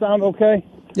got you. Sound okay?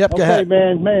 Yep, go ahead.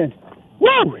 Man.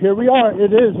 Woo! Here we are. Here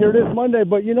it is Monday.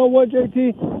 But you know what,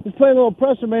 JT? Just playing a little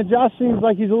pressure, man. Josh seems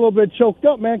like he's a little bit choked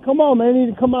up, man. Come on, man. You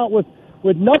need to come out with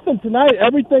nothing tonight.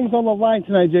 Everything's on the line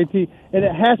tonight, JT. And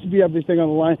it has to be everything on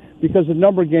the line because the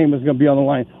number game is going to be on the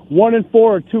line. 1-4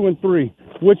 or 2-3.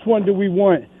 Which one do we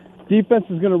want? Defense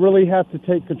is going to really have to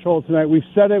take control tonight. We've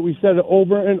said it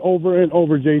over and over and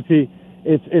over, JT.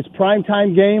 It's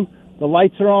primetime game. The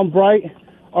lights are on bright.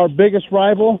 Our biggest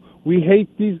rival, we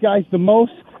hate these guys the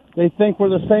most. They think we're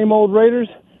the same old Raiders.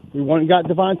 We went and got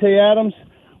Devontae Adams.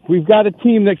 We've got a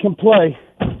team that can play.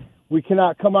 We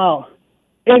cannot come out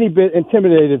any bit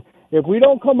intimidated. If we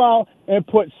don't come out and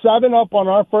put 7 up on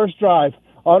our first drive,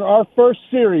 on our first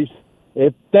series,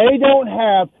 if they don't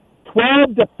have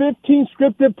 12 to 15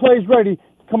 scripted plays ready to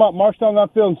come out, march down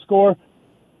that field and score,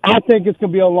 I think it's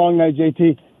going to be a long night,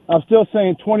 JT. I'm still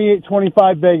saying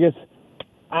 28-25 Vegas.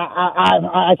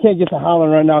 I can't get to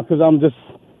hollering right now because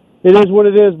it is what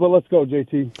it is, but let's go,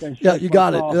 JT. Thanks. Yeah, you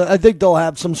got it. I think they'll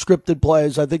have some scripted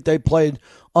plays. I think they played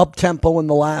up-tempo in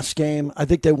the last game. I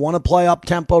think they want to play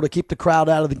up-tempo to keep the crowd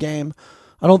out of the game.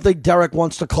 I don't think Derek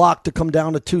wants the clock to come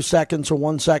down to 2 seconds or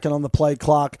 1 second on the play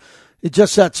clock. It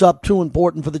just sets up too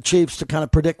important for the Chiefs to kind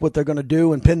of predict what they're going to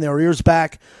do and pin their ears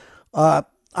back. I'm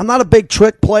not a big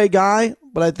trick play guy,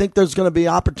 but I think there's going to be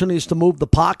opportunities to move the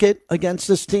pocket against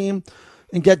this team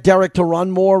and get Derek to run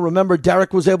more. Remember,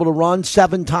 Derek was able to run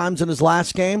 7 times in his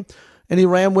last game, and he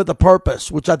ran with a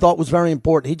purpose, which I thought was very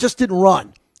important. He just didn't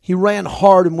run. He ran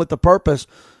hard and with a purpose.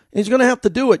 And he's going to have to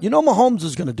do it. Mahomes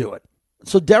is going to do it.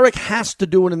 So Derek has to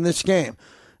do it in this game.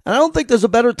 And I don't think there's a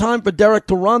better time for Derek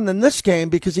to run than this game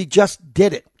because he just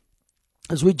did it.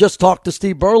 As we just talked to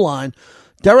Steve Berline,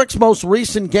 Derek's most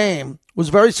recent game was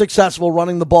very successful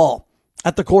running the ball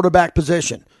at the quarterback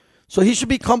position. So he should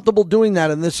be comfortable doing that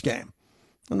in this game.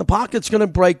 And the pocket's going to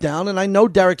break down, and I know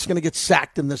Derek's going to get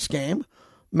sacked in this game,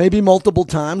 maybe multiple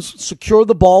times. Secure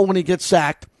the ball when he gets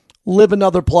sacked. Live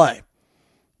another play.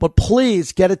 But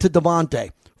please get it to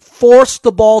Devontae. Force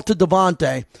the ball to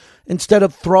Devontae instead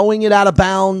of throwing it out of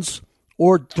bounds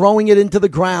or throwing it into the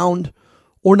ground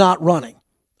or not running.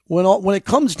 When it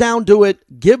comes down to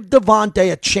it, give Devontae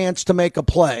a chance to make a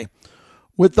play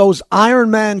with those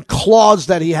Iron Man claws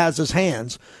that he has in his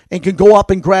hands and can go up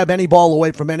and grab any ball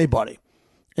away from anybody.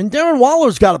 And Darren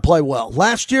Waller's got to play well.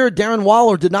 Last year, Darren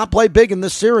Waller did not play big in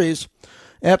this series,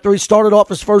 after he started off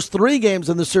his first 3 games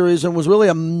in the series and was really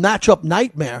a matchup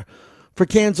nightmare for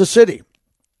Kansas City.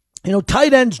 You know,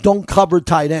 tight ends don't cover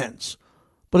tight ends,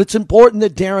 but it's important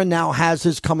that Darren now has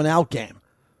his coming out game.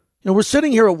 You know, we're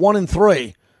sitting here at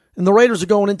 1-3, and the Raiders are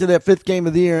going into their 5th game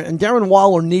of the year, and Darren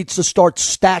Waller needs to start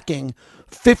stacking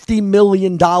 $50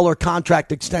 million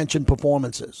contract extension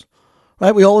performances.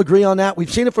 Right? We all agree on that.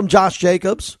 We've seen it from Josh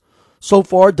Jacobs so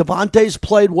far. Devontae's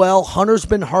played well. Hunter's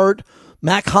been hurt.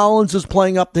 Mac Hollins is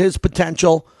playing up to his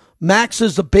potential. Max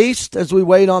is a beast as we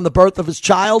wait on the birth of his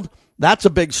child. That's a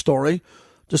big story.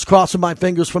 Just crossing my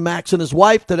fingers for Max and his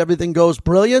wife that everything goes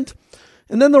brilliant.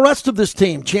 And then the rest of this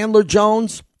team, Chandler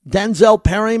Jones, Denzel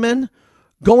Perryman,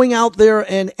 going out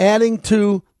there and adding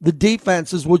to the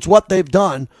defenses, which what they've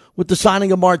done with the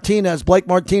signing of Martinez, Blake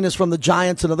Martinez from the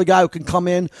Giants, another guy who can come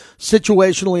in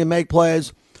situationally and make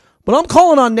plays. But I'm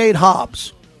calling on Nate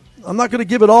Hobbs. I'm not going to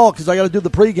give it all because I got to do the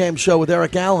pregame show with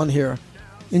Eric Allen here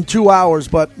in 2 hours,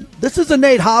 but this is a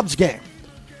Nate Hobbs game.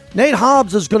 Nate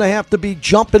Hobbs is going to have to be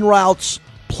jumping routes,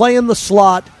 playing the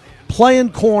slot,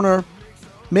 playing corner,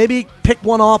 maybe pick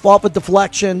one off a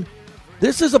deflection.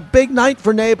 This is a big night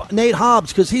for Nate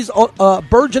Hobbs because he's a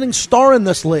burgeoning star in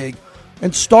this league,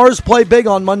 and stars play big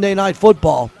on Monday Night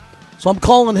Football. So I'm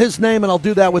calling his name, and I'll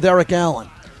do that with Eric Allen.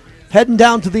 Heading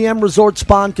down to the M Resort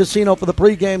Spa and Casino for the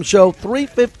pregame show,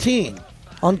 3:15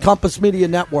 on Compass Media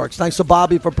Networks. Thanks to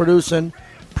Bobby for producing.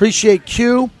 Appreciate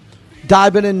Q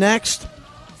diving in next.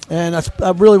 And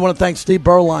I really want to thank Steve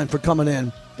Berline for coming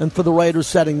in and for the Raiders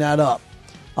setting that up.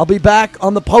 I'll be back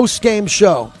on the post-game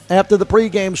show after the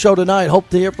pregame show tonight. Hope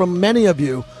to hear from many of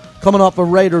you coming off a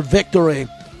Raider victory.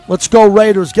 Let's go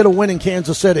Raiders. Get a win in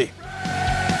Kansas City.